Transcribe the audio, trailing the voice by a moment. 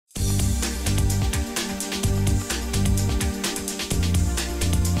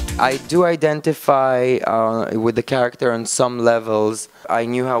I do identify with the character on some levels. I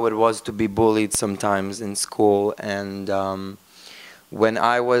knew how it was to be bullied sometimes in school, and when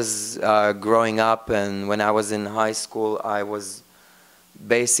I was growing up and when I was in high school, I was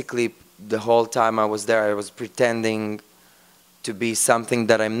basically, the whole time I was there, I was pretending to be something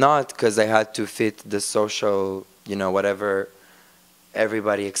that I'm not, because I had to fit the social, whatever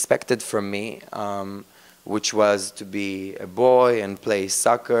everybody expected from me, which was to be a boy and play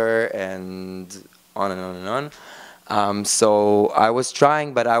soccer and on and on and on. So I was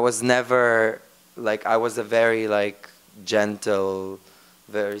trying, but I was never, I was a very, gentle,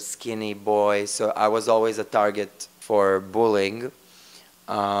 very skinny boy, so I was always a target for bullying.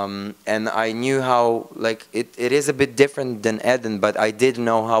 And I knew how, it is a bit different than Eden, but I did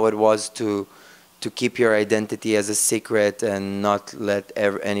know how it was to keep your identity as a secret and not let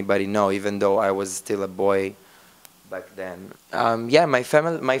anybody know, even though I was still a boy back then. Yeah, my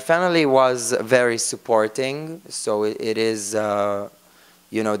family was very supporting, so it is,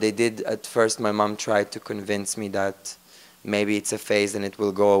 they did at first, my mom tried to convince me that maybe it's a phase and it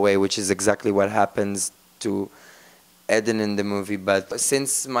will go away, which is exactly what happens to Eden in the movie. But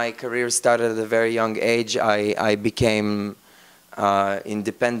since my career started at a very young age, I became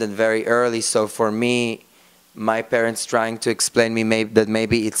independent very early. So for me, my parents trying to explain me that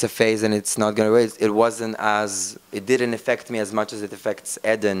maybe it's a phase and it's not going to, it didn't affect me as much as it affects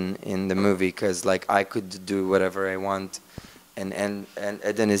Eden in the movie, because I could do whatever I want, and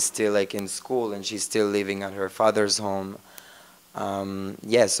Eden is still in school and she's still living at her father's home.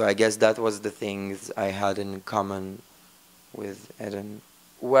 Yeah, so I guess that was the things I had in common with Eden.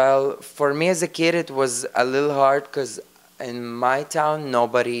 Well, for me as a kid, it was a little hard because in my town,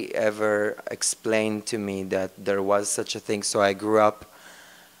 nobody ever explained to me that there was such a thing. So I grew up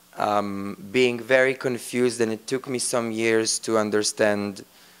being very confused, and it took me some years to understand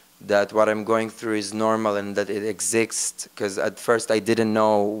that what I'm going through is normal and that it exists. Because at first I didn't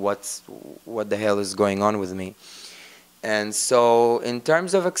know what the hell is going on with me. And so in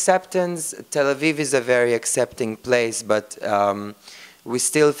terms of acceptance, Tel Aviv is a very accepting place, but we're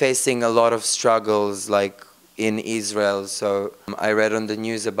still facing a lot of struggles in Israel. So I read on the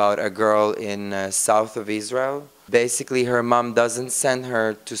news about a girl in south of Israel. Basically, her mom doesn't send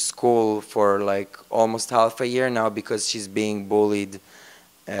her to school for almost half a year now because she's being bullied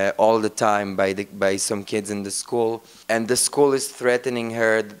all the time by some kids in the school, and the school is threatening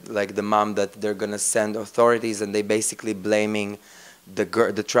her, the mom, that they're gonna send authorities, and they basically blaming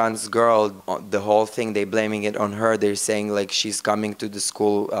the trans girl, the whole thing. They blaming it on her. They're saying she's coming to the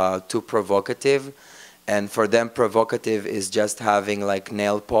school too provocative, and for them provocative is just having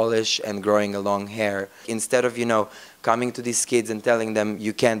nail polish and growing a long hair, instead of coming to these kids and telling them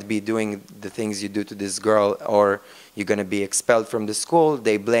you can't be doing the things you do to this girl or you're going to be expelled from the school.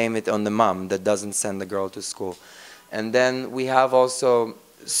 They blame it on the mom that doesn't send the girl to school. And then we have also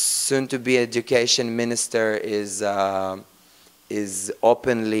soon-to-be education minister is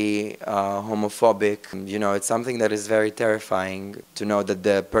openly homophobic. It's something that is very terrifying to know that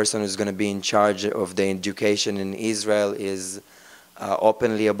the person who's going to be in charge of the education in Israel is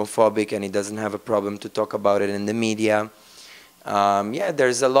openly homophobic, and he doesn't have a problem to talk about it in the media. Yeah,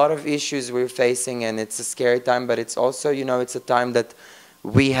 there's a lot of issues we're facing, and it's a scary time, but it's also, it's a time that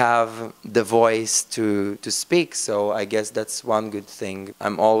we have the voice to speak, so I guess that's one good thing.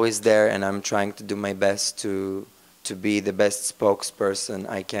 I'm always there, and I'm trying to do my best to be the best spokesperson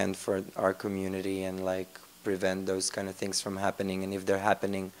I can for our community and prevent those kind of things from happening, and if they're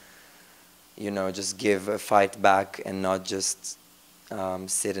happening, just give a fight back and not just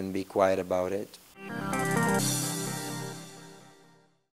sit and be quiet about it.